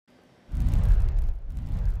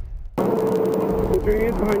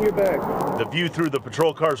behind your back. The view through the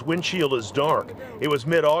patrol car's windshield is dark. It was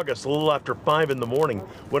mid-August, a little after 5 in the morning,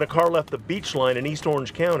 when a car left the beach line in East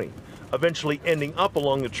Orange County, eventually ending up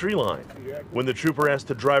along the tree line. When the trooper asked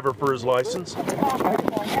the driver for his license,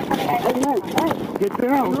 Get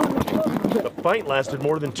down. the fight lasted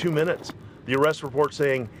more than 2 minutes. The arrest report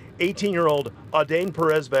saying 18-year-old Adain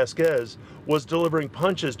Perez Vasquez was delivering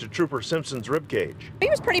punches to Trooper Simpson's ribcage. He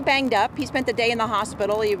was pretty banged up. He spent the day in the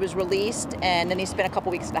hospital. He was released, and then he spent a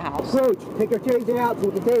couple weeks at the house. Approach. Take your taser out so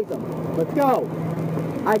we can tase him. Let's go.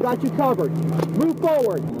 I got you covered. Move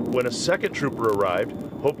forward. When a second trooper arrived,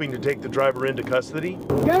 hoping to take the driver into custody,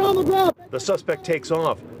 Get on the ground. the suspect takes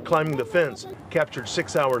off, climbing the fence, captured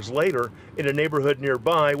 6 hours later in a neighborhood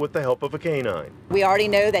nearby with the help of a canine. We already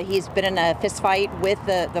know that he's been in a fist fight with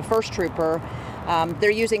the first trooper.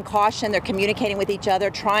 They're using caution. They're communicating with each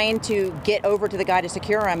other, trying to get over to the guy to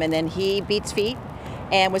secure him, and then he beats feet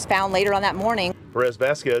and was found later on that morning. Perez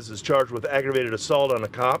Vasquez is charged with aggravated assault on a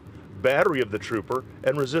cop, battery of the trooper,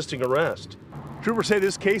 and resisting arrest. Troopers say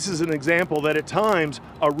this case is an example that at times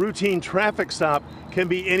a routine traffic stop can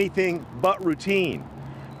be anything but routine.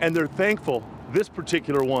 And they're thankful this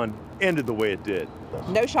particular one ended the way it did.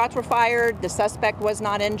 No shots were fired. The suspect was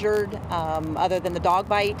not injured other than the dog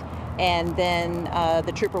bite. And then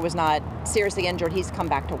the trooper was not seriously injured. He's come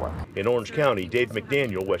back to work. In Orange County, Dave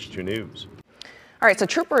McDaniel, West 2 News. All right, so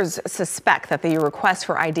troopers suspect that the request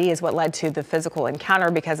for ID is what led to the physical encounter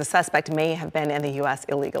because the suspect may have been in the U.S.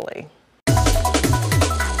 illegally.